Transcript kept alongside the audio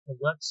So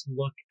let's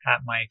look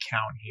at my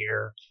account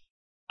here.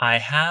 I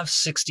have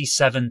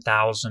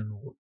 67,000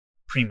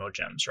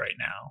 Primogems right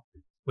now,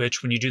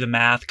 which when you do the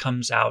math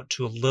comes out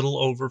to a little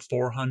over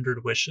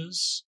 400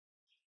 wishes.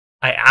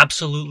 I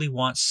absolutely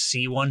want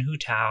C1 Hu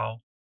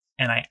Tao,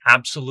 and I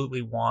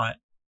absolutely want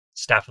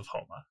Staff of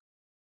Homa.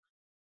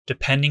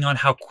 Depending on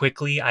how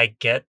quickly I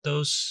get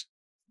those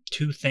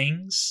two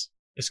things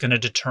is going to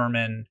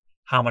determine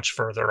how much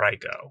further I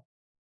go.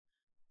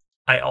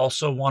 I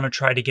also want to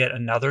try to get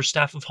another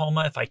Staff of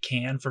Homa if I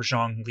can for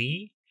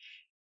Zhongli,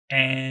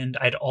 and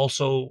I'd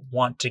also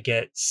want to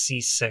get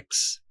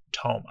C6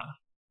 Thoma.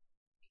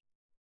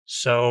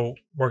 So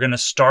we're going to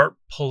start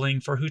pulling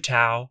for Hu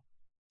Tao,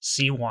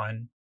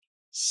 C1,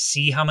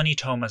 see how many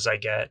Thomas I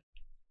get.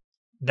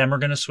 Then we're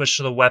going to switch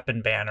to the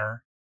weapon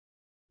banner,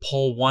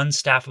 pull one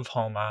Staff of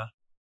Homa,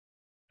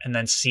 and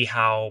then see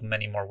how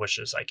many more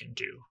wishes I can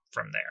do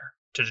from there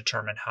to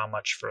determine how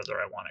much further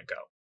I want to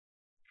go.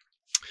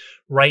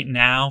 Right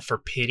now, for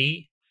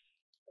Pity,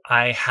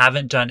 I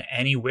haven't done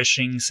any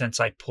wishing since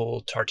I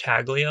pulled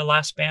Tartaglia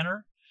last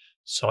banner,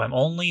 so I'm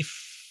only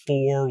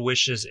 4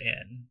 wishes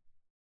in.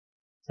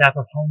 Staff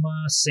of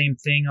Homa, same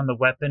thing on the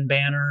weapon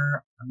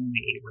banner. I'm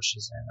only 8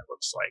 wishes in, it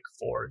looks like,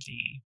 for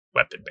the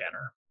weapon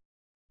banner.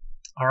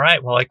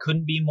 Alright, well, I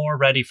couldn't be more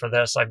ready for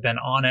this. I've been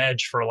on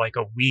edge for like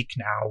a week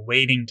now,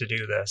 waiting to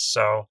do this,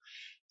 so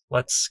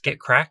let's get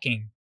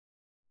cracking.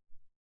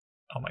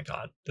 Oh my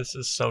god, this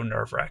is so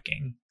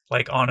nerve-wracking.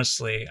 Like,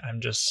 honestly,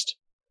 I'm just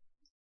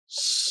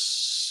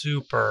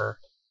super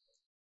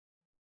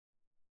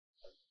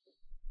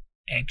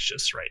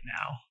anxious right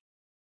now.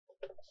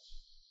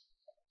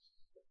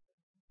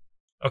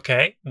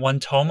 Okay, 1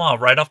 Thoma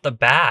right off the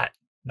bat.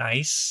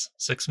 Nice.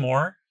 6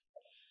 more.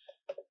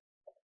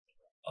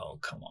 Oh,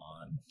 come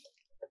on.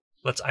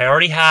 I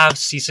already have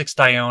C6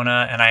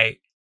 Diona, and I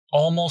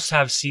almost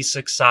have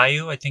C6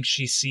 Sayu. I think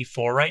she's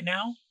C4 right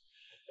now.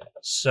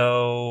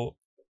 So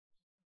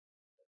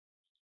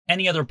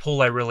any other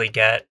pull I really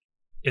get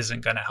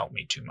isn't going to help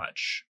me too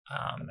much.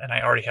 And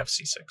I already have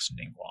C6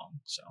 Ningguang.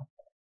 So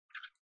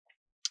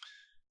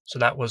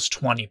that was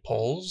 20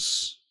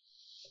 pulls.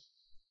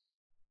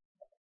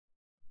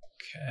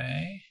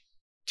 Okay.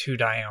 2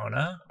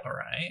 Diona. All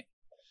right.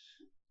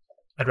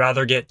 I'd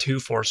rather get 2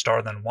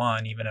 4-star than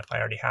 1, even if I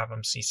already have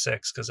them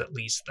C6, because at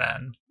least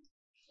then.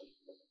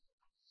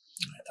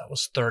 All right, that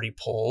was 30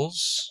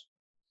 pulls.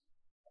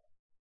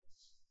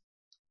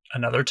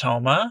 Another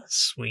Thoma.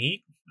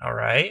 Sweet. All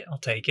right, I'll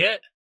take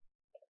it.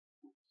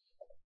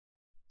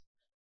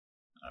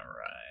 All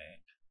right.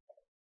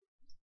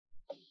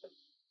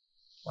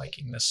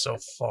 Liking this so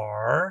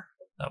far.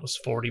 That was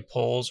 40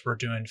 pulls. We're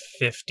doing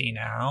 50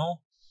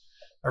 now.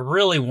 I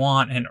really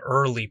want an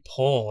early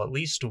pull, at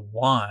least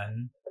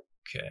 1.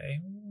 Okay.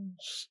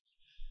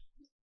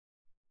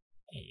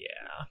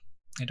 Yeah,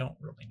 I don't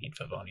really need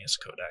Favonius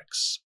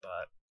Codex,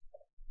 but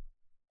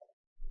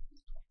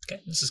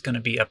okay, this is going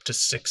to be up to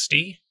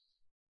 60.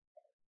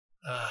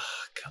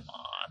 Come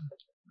on.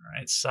 All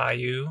right,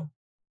 Sayu.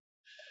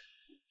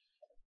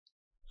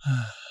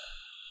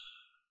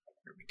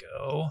 Here we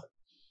go.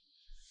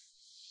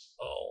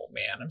 Oh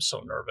man, I'm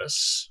so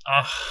nervous.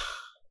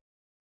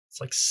 It's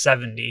like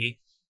 70.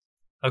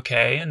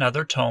 Okay,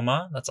 another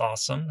Thoma. That's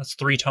awesome. That's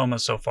 3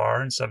 Thomas so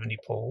far and 70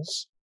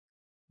 pulls.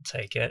 I'll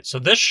take it. So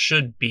this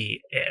should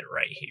be it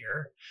right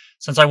here.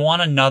 Since I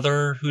want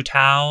another Hu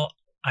Tao,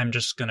 I'm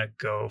just going to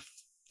go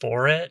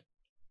for it.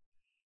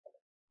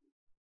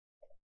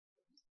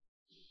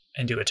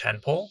 And do a 10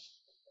 pull.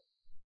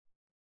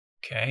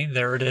 Okay,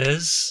 there it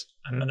is.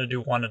 I'm going to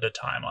do 1 at a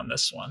time on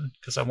this one.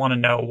 Because I want to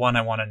know,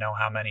 I want to know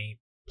how many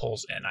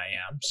pulls in I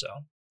am. So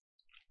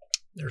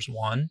there's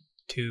 1,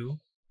 2,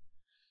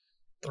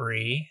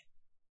 3,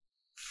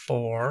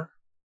 4,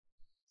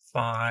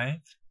 5.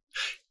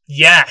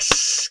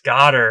 Yes!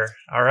 Got her.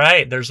 All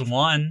right, there's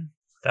 1.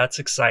 That's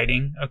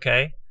exciting.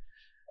 Okay.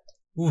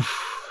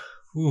 Oof.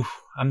 Oof.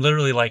 I'm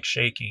literally like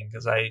shaking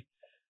because I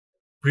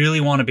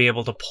really want to be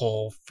able to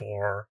pull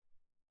for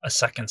a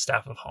second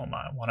Staff of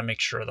Homa. I want to make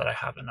sure that I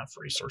have enough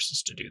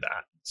resources to do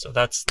that. So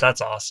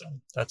that's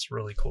awesome. That's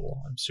really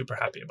cool. I'm super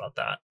happy about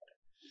that.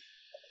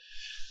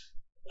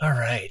 All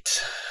right.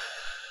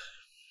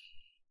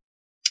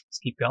 Let's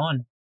keep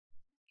going.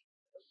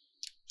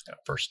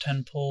 Got first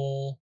 10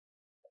 pull.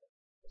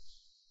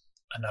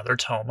 Another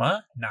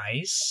Thoma.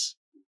 Nice.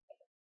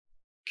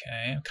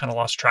 Okay, I kind of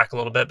lost track a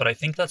little bit, but I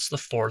think that's the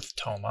 4th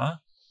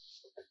Thoma.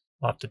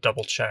 I'll have to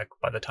double check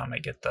by the time I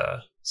get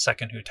the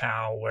second Hu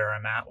Tao where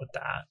I'm at with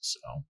that. So,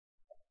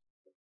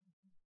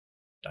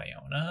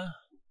 Diona.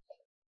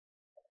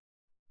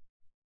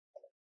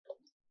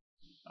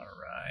 All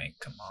right,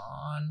 come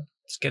on.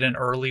 Let's get an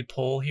early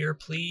pull here,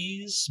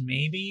 please.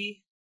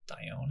 Maybe.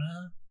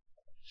 Diona.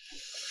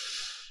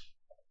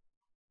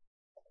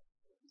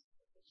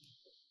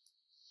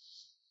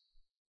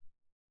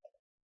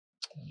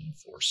 And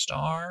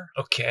 4-star.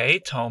 Okay,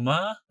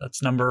 Thoma.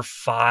 That's number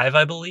 5,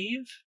 I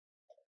believe.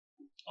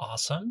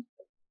 Awesome.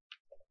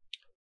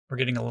 We're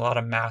getting a lot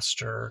of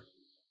Master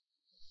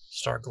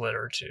Star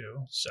Glitter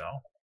too, so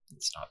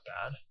it's not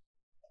bad.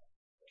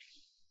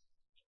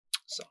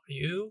 Saw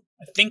you.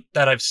 I think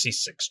that I've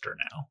C6'd her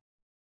now.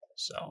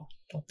 So,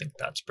 don't think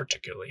that's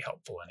particularly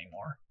helpful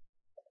anymore.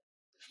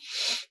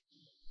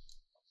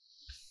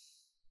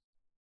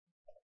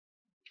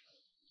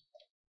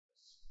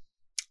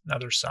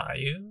 Another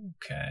Sayu.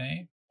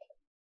 Okay.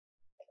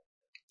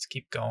 Let's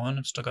keep going.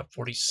 I've still got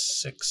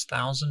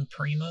 46,000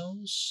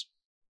 primos.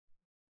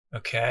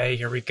 Okay,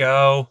 here we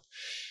go.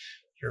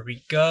 Here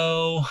we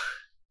go.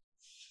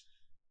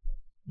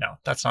 No,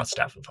 that's not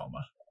Staff of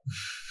Homa.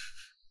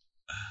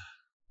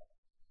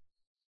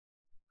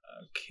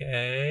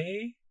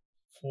 Okay.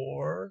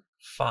 4,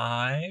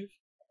 5,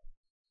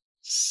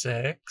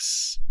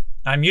 6.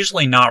 I'm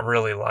usually not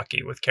really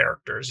lucky with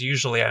characters.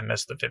 Usually I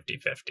miss the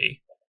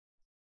 50-50.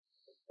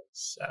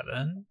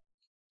 7,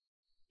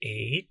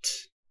 8.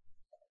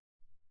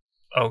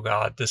 Oh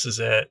god, this is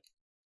it.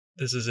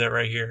 This is it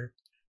right here.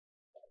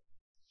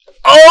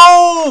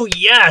 Oh,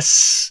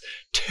 yes!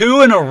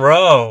 2 in a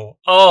row.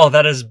 Oh,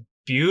 that is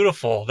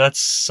beautiful. That's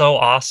so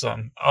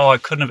awesome. Oh, I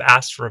couldn't have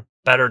asked for a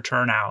better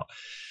turnout.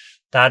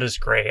 That is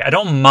great. I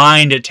don't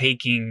mind it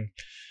taking,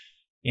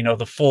 you know,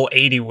 the full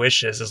 80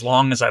 wishes as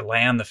long as I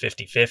land the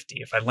 50-50.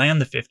 If I land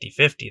the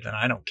 50-50, then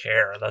I don't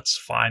care. That's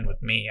fine with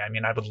me. I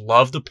mean, I would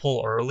love to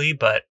pull early,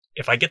 but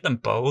if I get them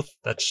both,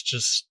 that's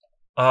just,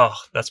 oh,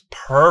 that's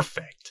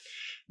perfect.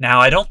 Now,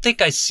 I don't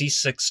think I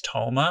C6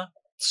 Thoma,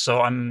 so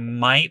I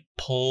might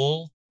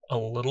pull a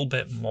little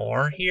bit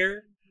more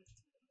here.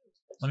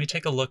 Let me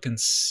take a look and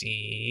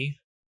see.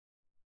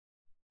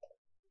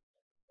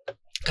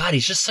 God,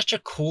 he's just such a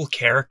cool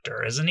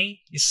character, isn't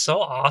he? He's so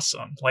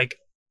awesome. Like,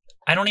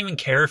 I don't even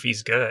care if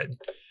he's good.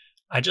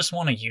 I just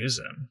want to use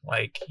him.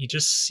 Like, he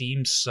just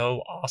seems so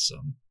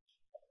awesome.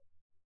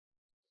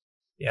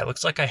 Yeah, it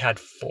looks like I had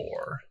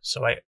 4.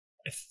 So I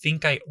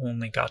think I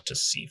only got to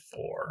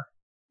C4.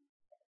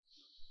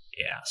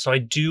 Yeah, so I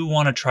do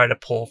want to try to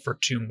pull for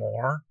 2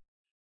 more.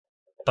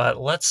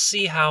 But let's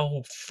see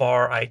how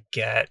far I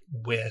get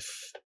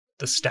with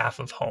the Staff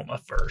of Homa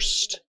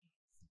first.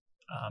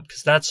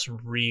 Because that's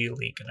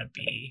really going to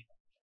be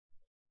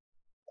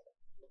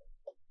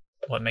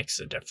what makes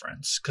the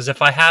difference. Because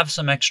if I have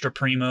some extra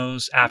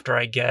primos after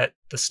I get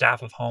the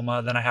Staff of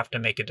Homa, then I have to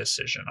make a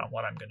decision on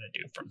what I'm going to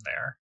do from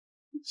there.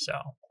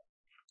 So,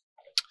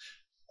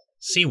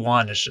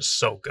 C1 is just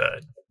so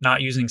good.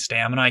 Not using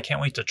stamina, I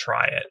can't wait to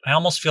try it. I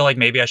almost feel like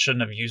maybe I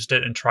shouldn't have used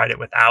it and tried it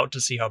without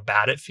to see how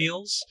bad it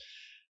feels.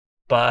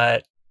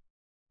 But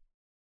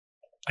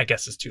I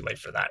guess it's too late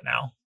for that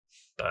now.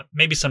 But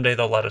maybe someday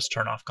they'll let us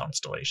turn off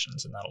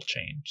constellations and that'll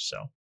change.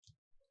 So,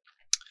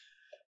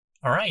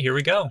 all right, here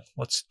we go.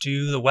 Let's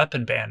do the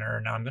weapon banner.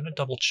 Now I'm going to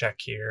double check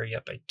here.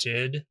 Yep, I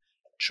did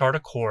chart a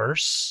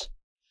course.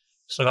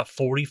 So I got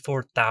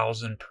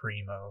 44,000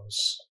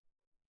 primos.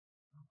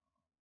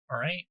 All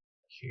right,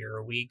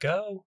 here we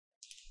go.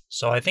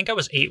 So I think I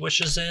was 8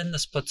 wishes in.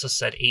 This puts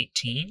us at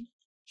 18.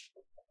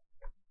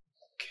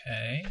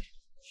 Okay.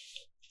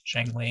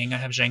 Zhangling, I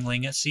have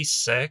Zhangling at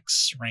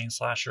C6. Rain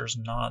Slasher's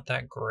not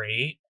that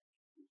great.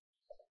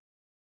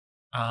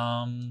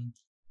 Yeah,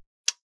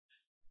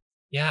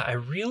 I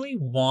really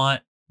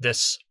want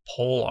this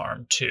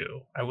polearm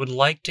too. I would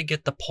like to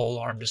get the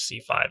polearm to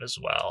C5 as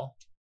well.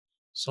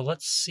 So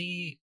let's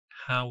see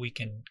how we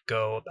can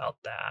go about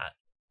that.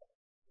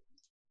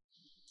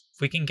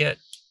 If we can get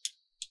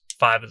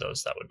 5 of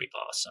those, that would be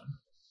awesome.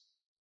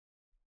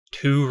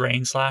 2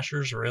 Rain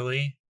Slashers,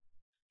 really?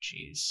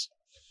 Jeez.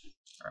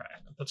 All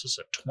right, that puts us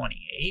at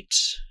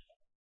 28.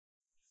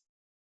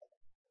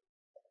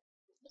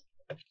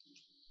 All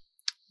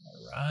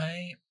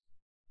right.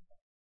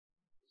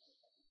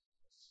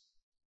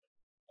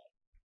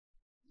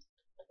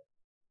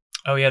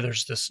 Oh yeah,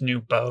 there's this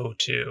new bow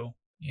too.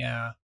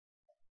 Yeah.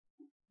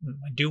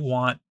 I do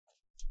want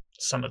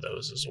some of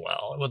those as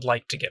well. I would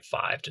like to get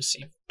 5 to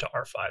see to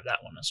R5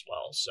 that one as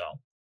well, so.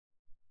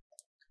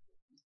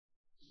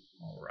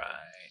 All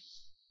right.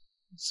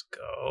 Let's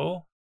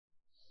go.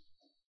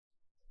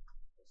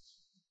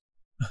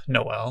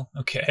 Noelle,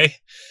 okay.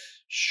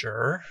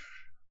 Sure.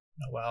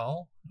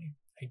 Noelle,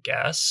 I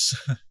guess.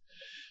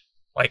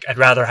 Like, I'd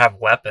rather have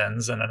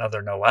weapons than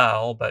another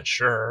Noelle, but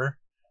sure.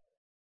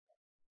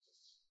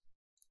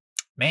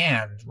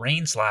 Man,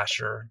 Rain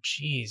Slasher,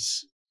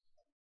 jeez.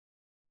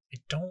 I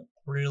don't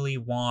really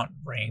want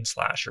Rain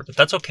Slasher, but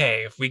that's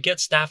okay. If we get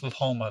Staff of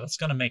Homa, that's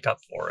going to make up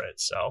for it.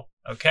 So,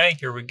 okay,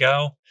 here we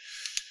go.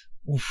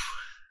 Oof.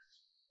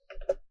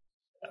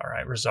 All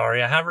right,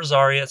 Rosaria. I have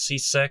Rosaria at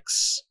C6.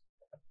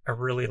 I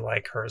really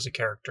like her as a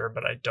character,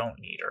 but I don't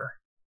need her.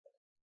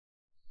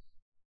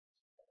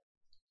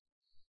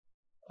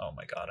 Oh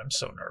my god, I'm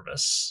so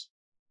nervous.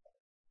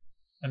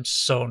 I'm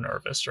so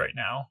nervous right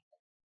now.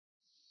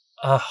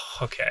 Oh,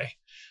 okay.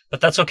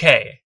 But that's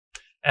okay.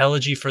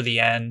 Elegy for the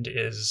End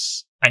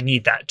is... I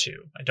need that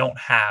too. I don't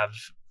have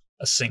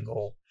a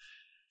single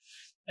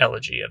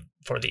Elegy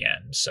for the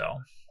End, so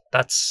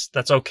that's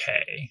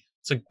okay.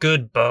 It's a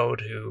good bow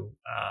to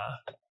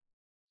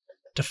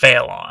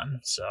fail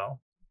on, so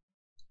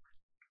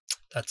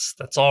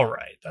that's all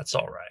right. That's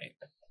all right.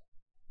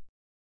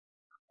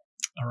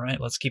 All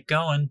right, let's keep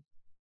going.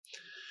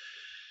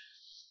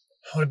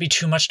 Would it be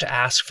too much to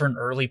ask for an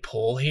early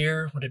pull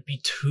here? Would it be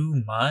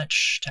too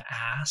much to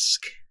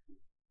ask?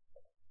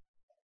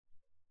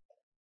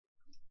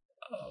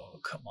 Oh,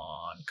 come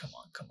on, come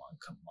on, come on,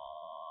 come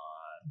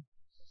on.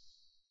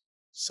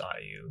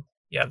 Sayu.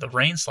 Yeah, the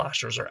Rain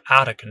Slashers are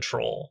out of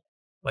control.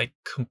 Like,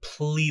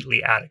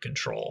 completely out of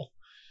control.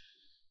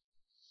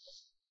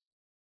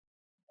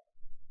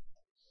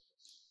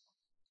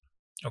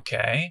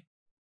 Okay.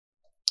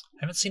 I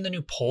haven't seen the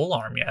new pole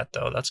arm yet,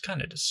 though. That's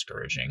kind of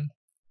discouraging.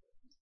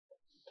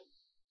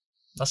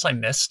 Unless I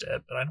missed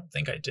it, but I don't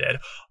think I did.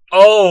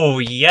 Oh,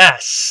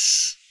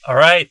 yes!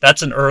 Alright,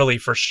 that's an early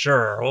for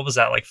sure. What was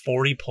that, like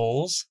 40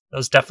 pulls? That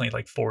was definitely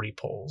like 40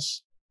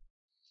 pulls.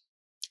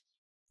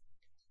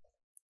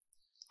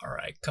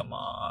 Alright, come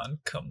on,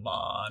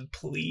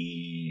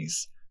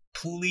 please.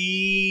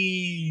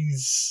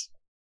 Please.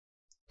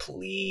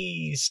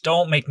 Please,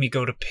 don't make me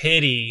go to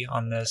pity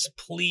on this,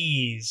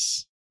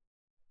 please.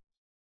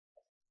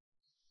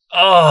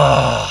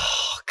 Oh,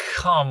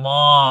 come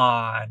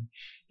on.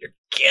 You're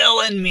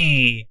killing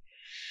me.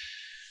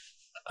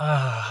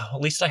 At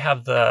least I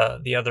have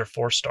the other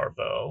 4-star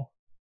bow.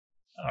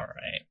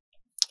 Alright.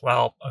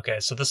 Well, okay,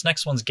 so this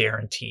next one's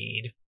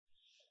guaranteed.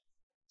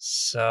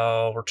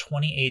 So we're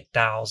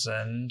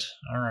 28,000.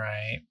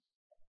 Alright.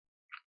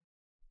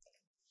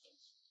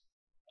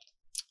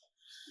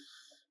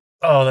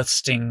 Oh, that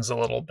stings a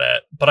little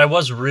bit. But I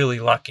was really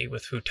lucky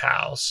with Hu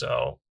Tao,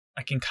 so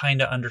I can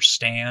kind of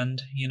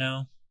understand, you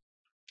know?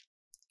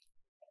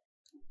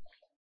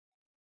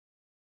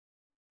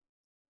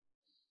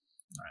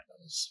 Alright, that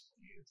was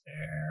you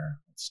there.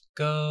 Let's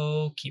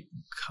go. Keep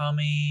them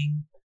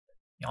coming.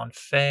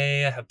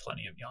 Yanfei. I have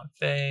plenty of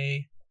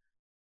Yanfei.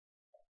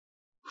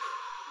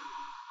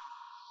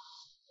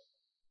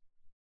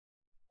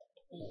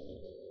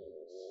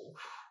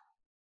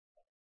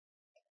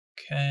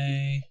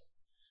 Okay.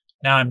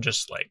 Now I'm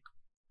just like,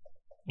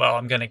 well,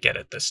 I'm going to get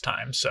it this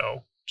time,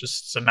 so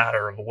just it's a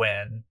matter of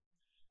when.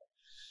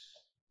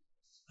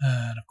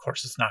 And of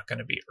course, it's not going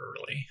to be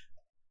early.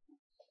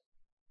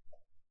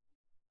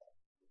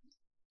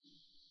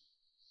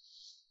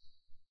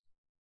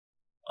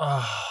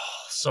 Oh,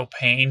 so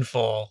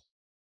painful.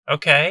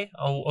 Okay.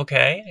 Oh,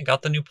 okay. I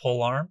got the new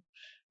polearm.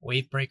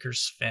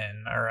 Wavebreaker's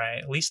Fin. All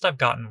right. At least I've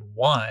gotten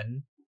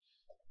one.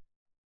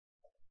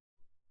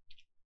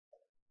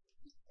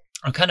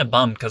 I'm kind of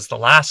bummed because the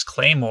last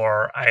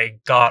Claymore, I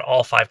got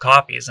all 5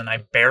 copies and I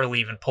barely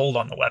even pulled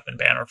on the weapon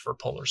banner for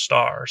Polar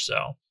Star,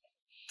 so.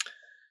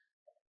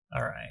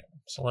 Alright,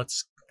 so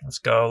let's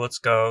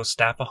go.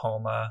 Staff of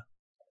Homas.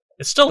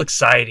 It's still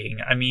exciting.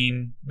 I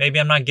mean, maybe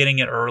I'm not getting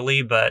it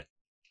early, but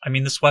I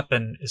mean, this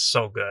weapon is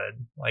so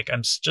good. Like,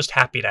 I'm just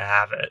happy to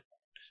have it.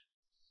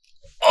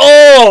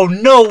 Oh,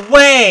 no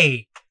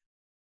way!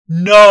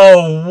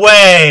 No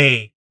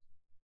way!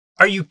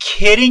 Are you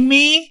kidding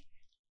me?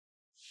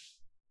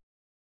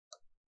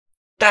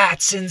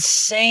 That's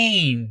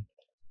insane.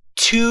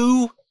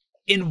 2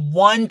 in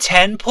 1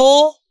 10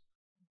 pull?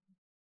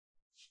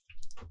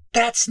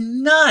 That's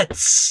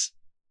nuts.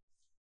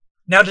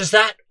 Now does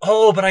that,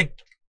 oh, but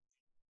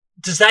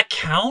does that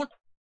count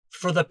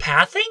for the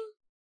pathing?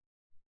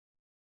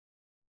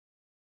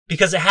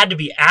 Because it had to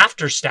be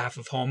after Staff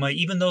of Homas,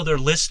 even though they're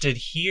listed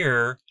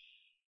here.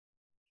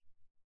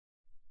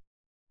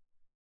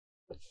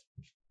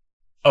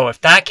 Oh, if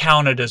that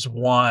counted as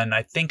 1,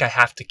 I think I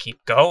have to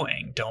keep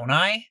going, don't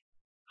I?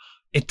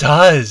 It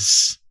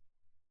does.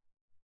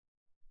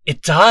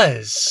 It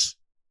does.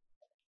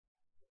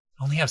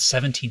 I only have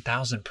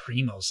 17,000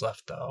 primos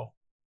left, though.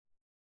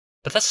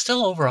 But that's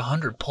still over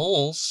 100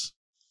 pulls.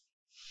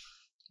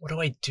 What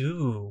do I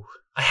do?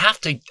 I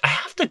have to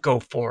go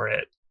for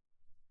it.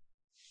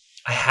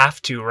 I have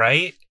to,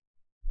 right?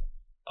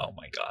 Oh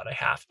my god, I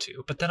have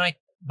to. But then I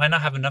might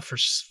not have enough for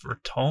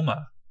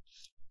Thoma.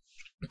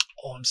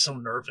 Oh, I'm so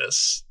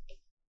nervous.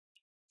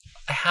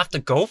 I have to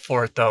go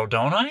for it, though,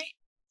 don't I?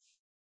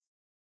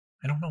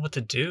 I don't know what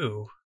to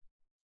do.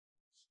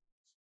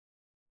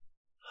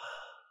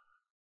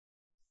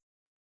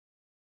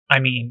 I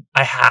mean,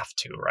 I have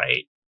to,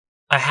 right?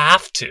 I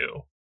have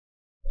to.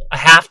 I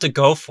have to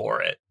go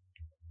for it.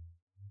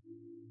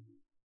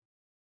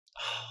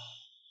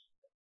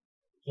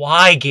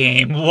 Why,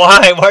 game?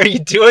 Why? Why are you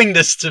doing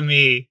this to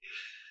me?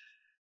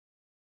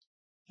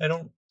 I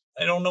don't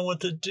know what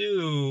to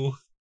do.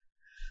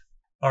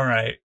 All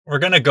right, we're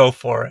gonna go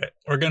for it.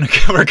 We're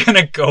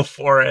gonna go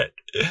for it.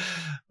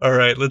 All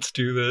right, let's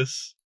do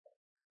this.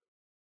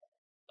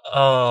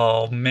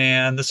 Oh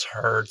man, this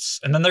hurts.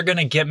 And then they're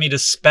gonna get me to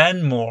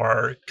spend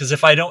more, because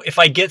if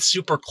I get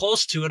super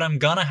close to it, I'm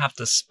gonna have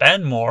to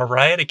spend more,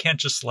 right? I can't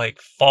just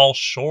like fall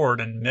short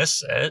and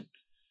miss it.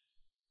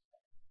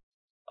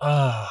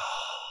 Oh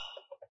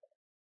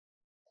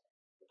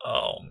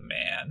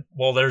man.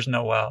 Well, there's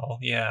Noelle.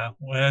 Yeah,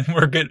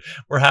 we're good.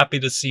 We're happy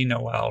to see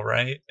Noelle,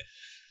 right?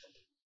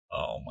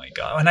 Oh my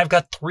god. And I've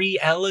got 3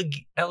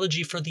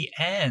 Elegy for the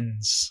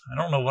Ends. I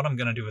don't know what I'm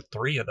gonna do with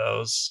 3 of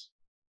those.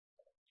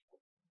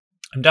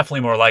 I'm definitely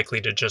more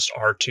likely to just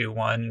R2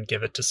 one and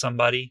give it to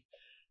somebody.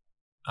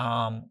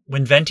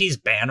 When Venti's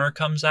banner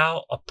comes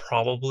out,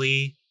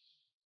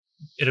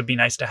 it'll be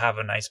nice to have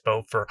a nice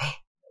bow for...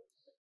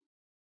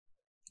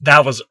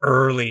 That was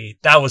early.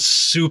 That was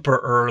super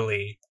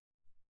early.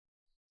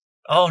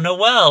 Oh,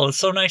 Noelle, it's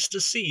so nice to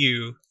see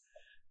you.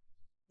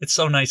 It's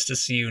so nice to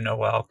see you,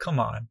 Noelle. Come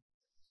on.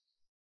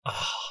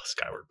 Oh,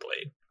 Skyward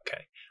Blade.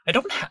 Okay. I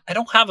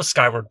don't have a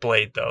Skyward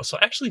Blade though, so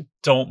I actually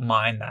don't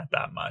mind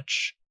that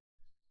much.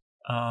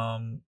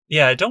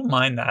 Yeah, I don't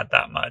mind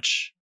that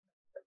much.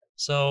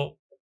 So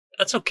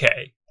that's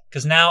okay,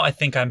 because now I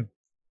think I'm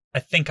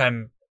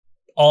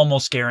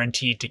almost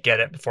guaranteed to get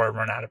it before I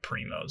run out of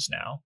primos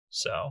now.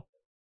 So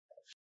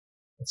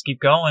let's keep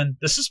going.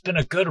 This has been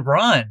a good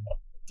run.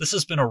 This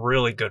has been a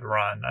really good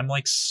run. I'm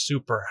like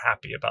super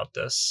happy about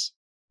this.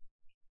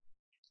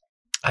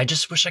 I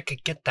just wish I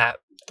could get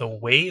the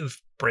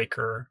wave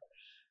breaker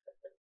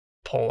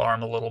pole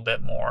arm a little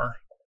bit more.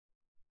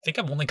 I think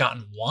I've only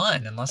gotten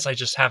one, unless I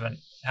just haven't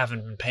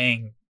been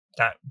paying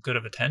that good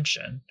of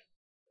attention.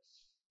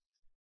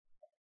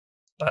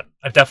 But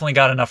I've definitely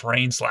got enough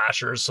rain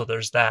slashers, so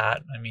there's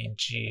that. I mean,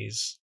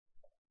 geez.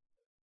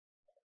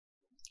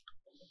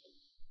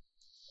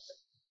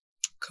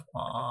 Come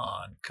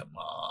on, come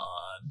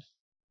on.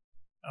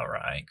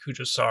 Alright,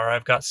 Kujosara.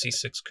 I've got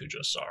C6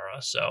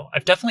 Kujosara, so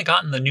I've definitely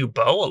gotten the new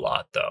bow a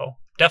lot, though.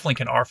 Definitely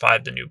can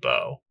R5 the new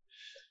bow.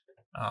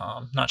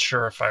 Not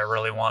sure if I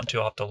really want to.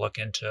 I'll have to look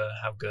into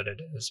how good it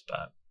is,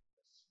 but...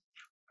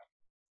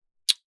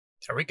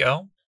 There we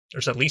go.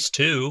 There's at least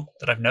two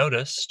that I've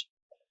noticed.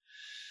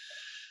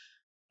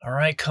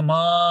 Alright, come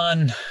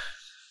on.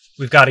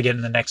 We've got to get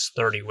in the next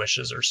 30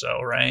 wishes or so,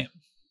 right?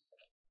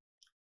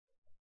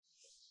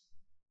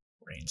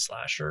 Rain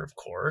Slasher, of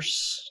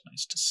course.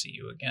 Nice to see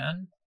you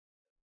again.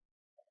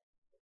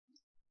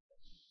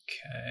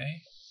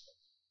 Okay.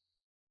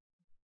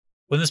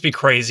 Wouldn't this be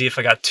crazy if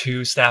I got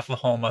 2 Staff of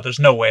Homas? There's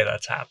no way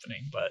that's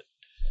happening, but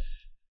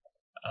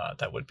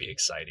that would be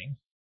exciting.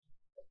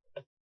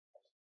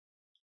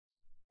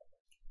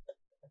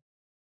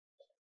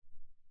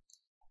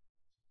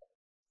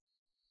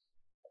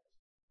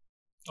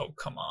 Oh,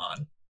 come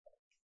on.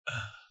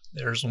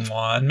 There's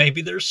one.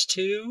 Maybe there's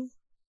 2?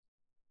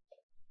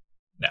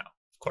 No,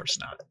 of course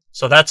not.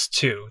 So that's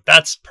 2.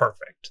 That's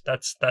perfect.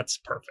 That's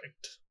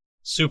perfect.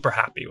 Super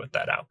happy with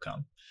that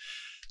outcome.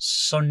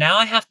 So now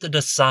I have to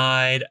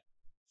decide.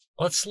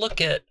 Let's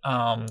look at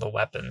the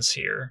weapons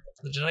here.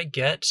 Did I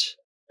get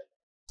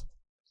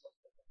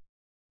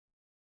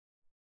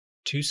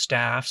 2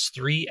 staffs,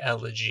 3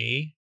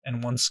 Elegy,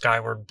 and 1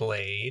 Skyward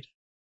Blade?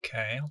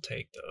 Okay, I'll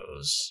take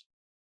those.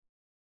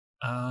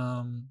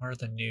 Where are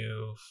the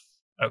new...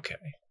 Okay.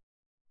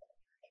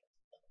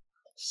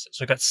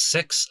 So I got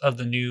 6 of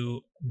the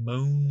new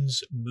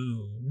Moon's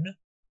Moon.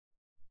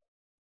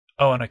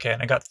 Oh, and okay,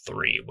 and I got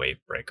 3 Wave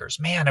Breakers.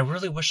 Man, I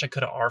really wish I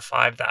could have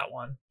R5'd that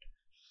one.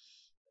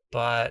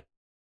 But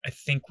I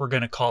think we're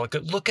going to call it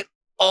good. Look at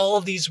all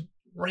of these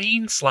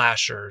Rain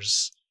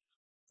Slashers.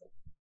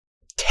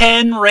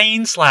 10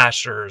 Rain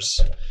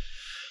Slashers.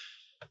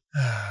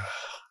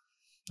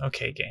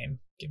 Okay, game.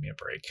 Give me a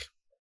break.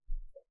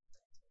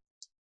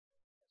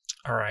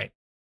 Alright.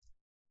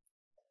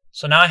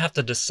 So now I have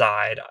to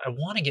decide. I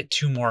want to get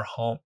 2 more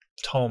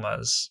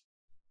Thomas,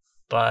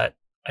 but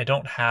I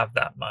don't have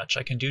that much.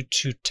 I can do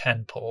 2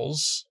 10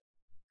 pulls.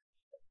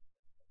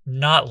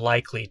 Not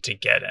likely to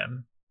get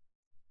him.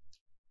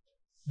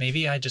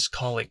 Maybe I just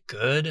call it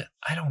good?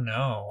 I don't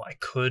know. I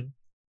could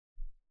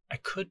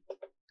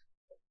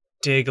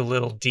dig a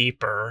little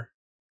deeper.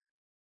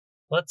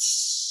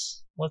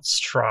 Let's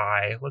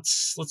try.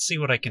 Let's see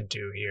what I can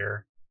do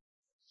here.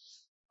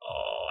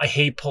 Oh, I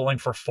hate pulling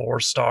for 4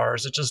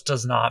 stars. It just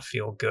does not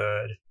feel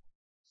good.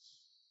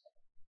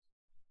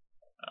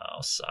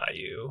 Oh,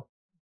 Sayu.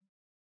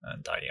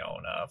 And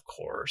Diona, of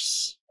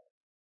course.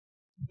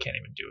 Can't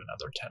even do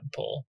another 10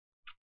 pull.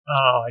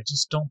 Oh, I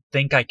just don't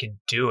think I can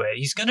do it.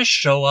 He's gonna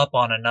show up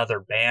on another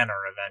banner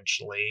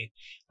eventually.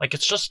 Like,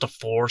 it's just a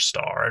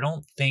 4-star. I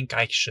don't think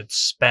I should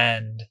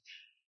spend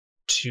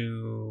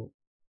to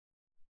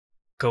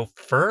go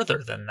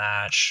further than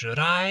that, should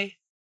I?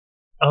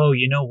 Oh,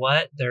 you know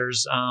what?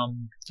 There's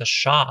the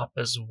shop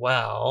as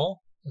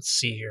well. Let's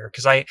see here,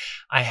 because I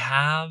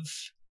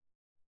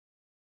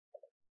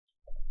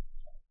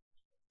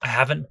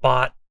haven't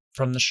bought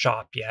from the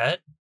shop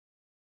yet.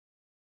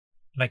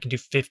 And I can do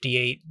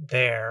 58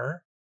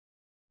 there.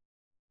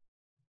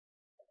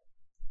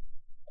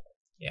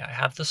 Yeah, I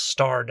have the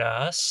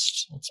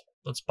Stardust.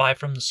 Let's buy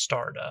from the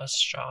Stardust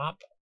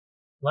shop.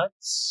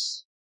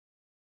 Let's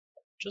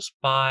just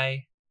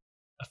buy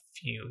a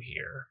few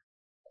here.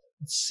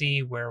 Let's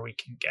see where we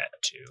can get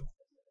to.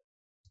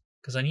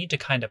 Because I need to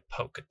kind of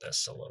poke at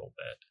this a little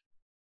bit.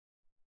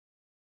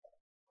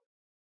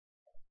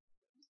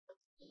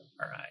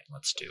 Alright,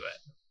 let's do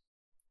it.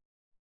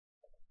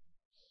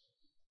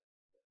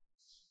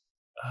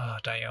 Oh,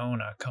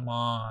 Diona, come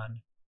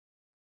on.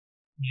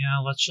 Yeah,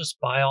 let's just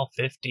buy all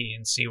 50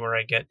 and see where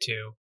I get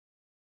to.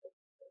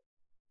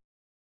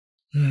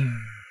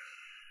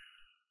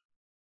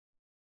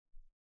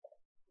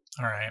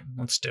 Alright,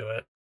 let's do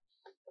it.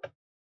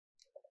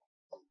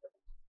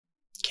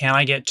 Can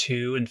I get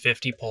 2 and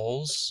 50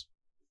 pulls?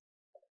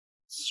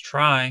 Let's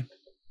try.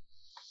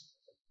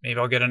 Maybe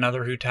I'll get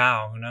another Hu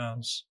Tao. Who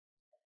knows?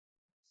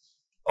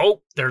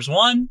 Oh, there's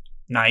one.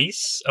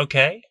 Nice.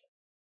 Okay.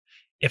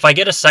 If I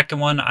get a second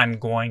one, I'm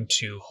going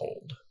to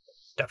hold.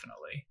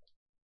 Definitely.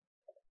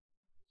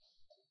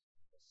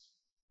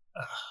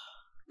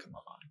 Come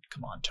on.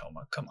 Come on,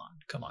 Thoma. Come on.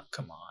 Come on.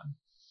 Come on.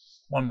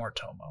 One more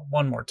Thoma.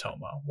 One more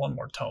Thoma. One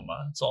more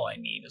Thoma. That's all I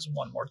need is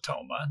one more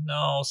Thoma.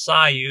 No,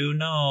 Sayu,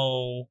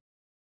 no.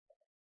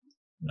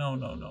 No,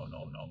 no, no,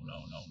 no, no,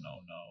 no, no, no,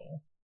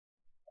 no.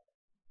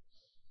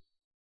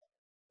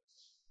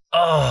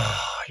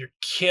 Oh, you're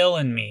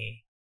killing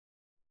me.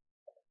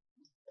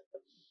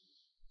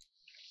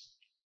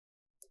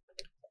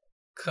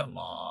 Come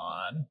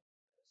on.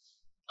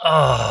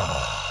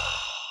 Oh.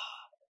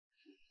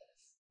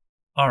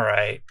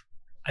 Alright.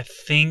 I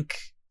think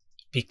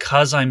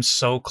because I'm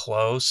so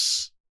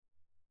close,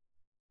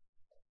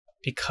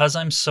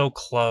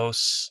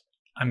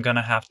 I'm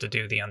gonna have to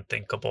do the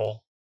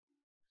unthinkable.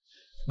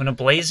 When a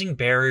blazing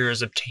barrier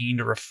is obtained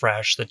or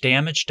refreshed, the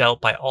damage dealt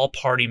by all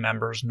party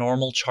members,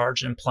 normal,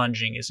 charged, and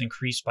plunging is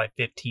increased by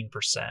 15%.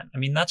 I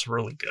mean, that's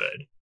really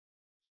good.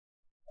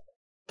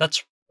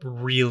 That's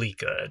really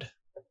good.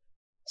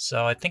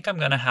 So I think I'm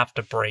going to have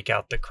to break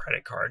out the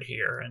credit card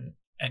here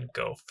and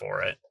go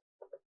for it.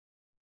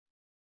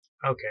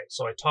 Okay,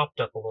 so I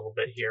topped up a little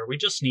bit here. We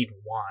just need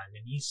one,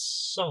 and he's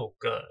so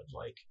good.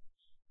 Like,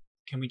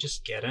 can we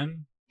just get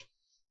him?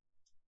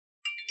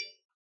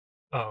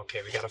 Oh, okay,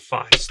 we got a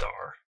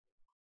 5-star.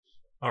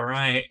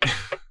 Alright.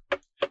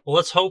 Well,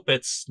 let's hope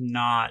it's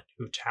not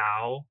Hu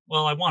Tao.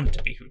 Well, I want it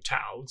to be Hu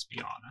Tao, let's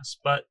be honest.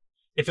 But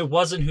if it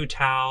wasn't Hu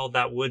Tao,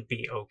 that would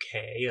be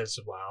okay as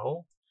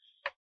well.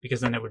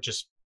 Because then it would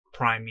just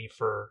prime me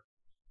for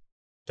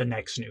the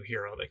next new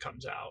hero that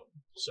comes out.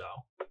 So.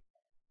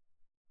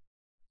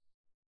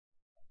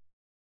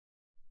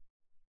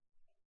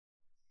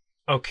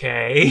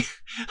 Okay.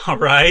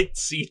 Alright,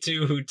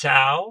 C2 Hu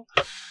Tao.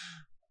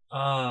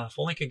 If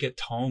only I could get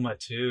Thoma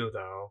too,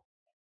 though.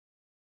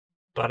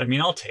 But, I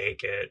mean, I'll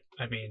take it.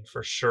 I mean,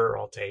 for sure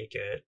I'll take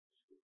it.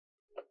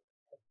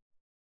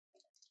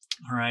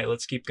 Alright,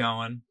 let's keep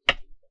going.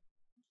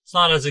 It's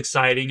not as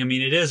exciting. I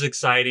mean, it is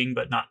exciting,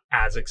 but not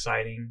as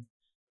exciting.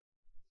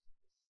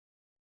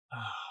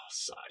 Oh,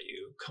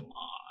 Sayu, come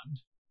on.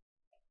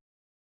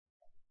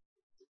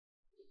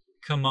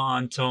 Come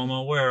on,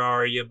 Thoma, where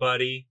are you,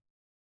 buddy?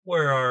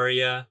 Where are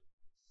you?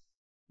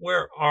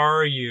 Where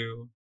are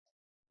you?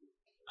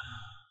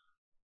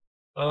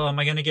 Oh, am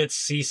I going to get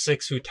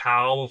C6 Hu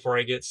Tao before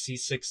I get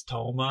C6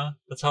 Thoma?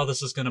 That's how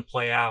this is going to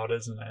play out,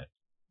 isn't it?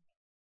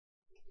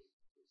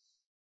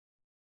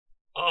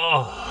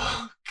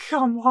 Oh,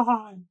 come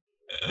on.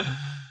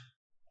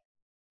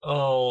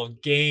 Oh,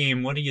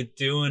 game, what are you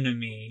doing to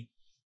me?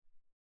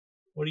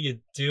 What are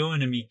you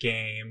doing to me,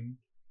 game?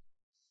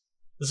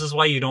 This is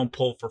why you don't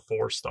pull for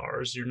 4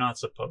 stars. You're not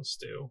supposed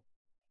to.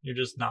 You're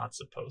just not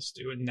supposed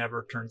to. It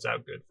never turns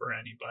out good for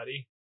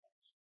anybody.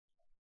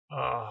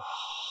 Oh.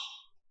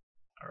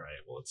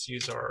 Alright, well, let's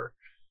use our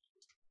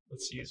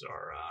let's use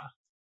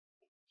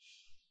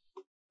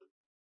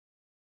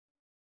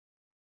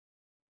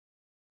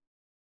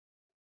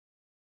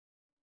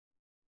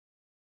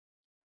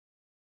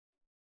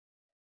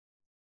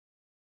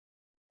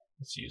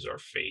our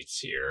fates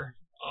here.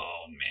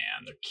 Oh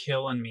man, they're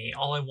killing me.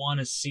 All I want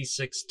is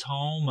C6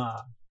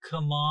 Thoma.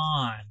 Come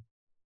on.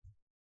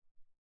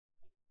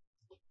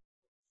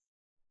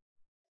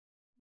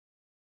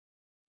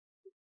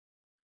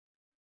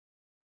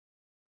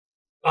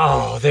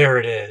 Oh, there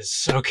it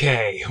is.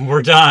 Okay,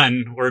 we're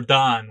done. We're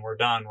done. We're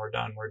done. We're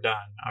done. We're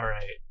done. All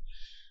right.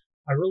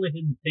 I really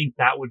didn't think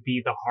that would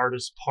be the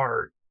hardest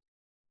part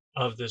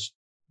of this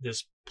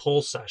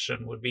pull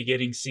session, would be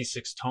getting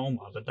C6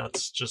 Thoma, but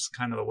that's just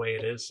kind of the way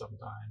it is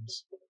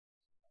sometimes.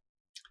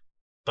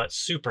 But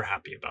super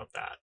happy about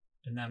that.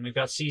 And then we've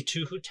got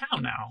C2 Hu Tao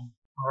now.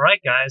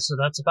 Alright guys, so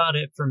that's about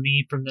it for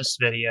me from this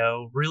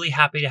video. Really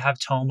happy to have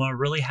Thoma,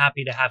 really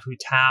happy to have Hu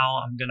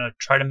Tao. I'm going to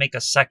try to make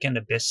a second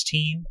Abyss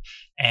team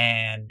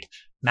and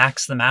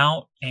max them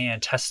out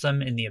and test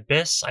them in the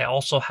Abyss. I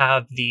also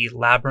have the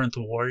Labyrinth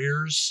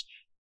Warriors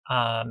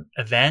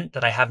event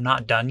that I have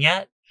not done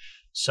yet.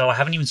 So I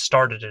haven't even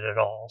started it at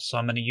all. So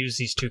I'm going to use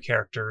these 2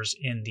 characters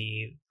in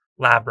the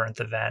Labyrinth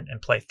event and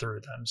play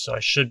through them. So I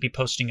should be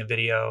posting a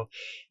video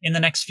in the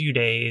next few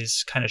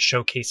days kind of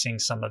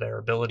showcasing some of their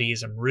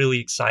abilities. I'm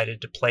really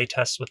excited to play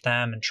test with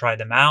them and try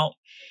them out.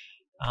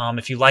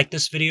 If you like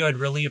this video, I'd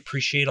really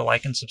appreciate a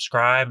like and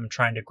subscribe. I'm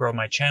trying to grow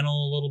my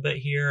channel a little bit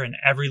here, and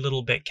every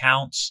little bit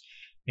counts.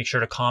 Make sure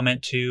to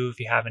comment too if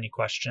you have any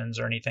questions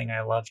or anything.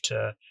 I love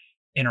to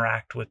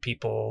interact with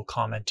people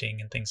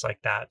commenting and things like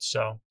that.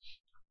 So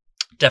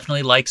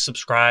definitely like,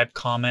 subscribe,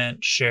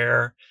 comment,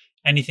 share.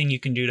 Anything you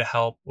can do to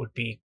help would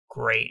be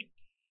great.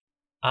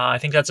 I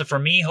think that's it for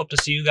me. Hope to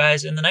see you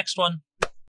guys in the next one.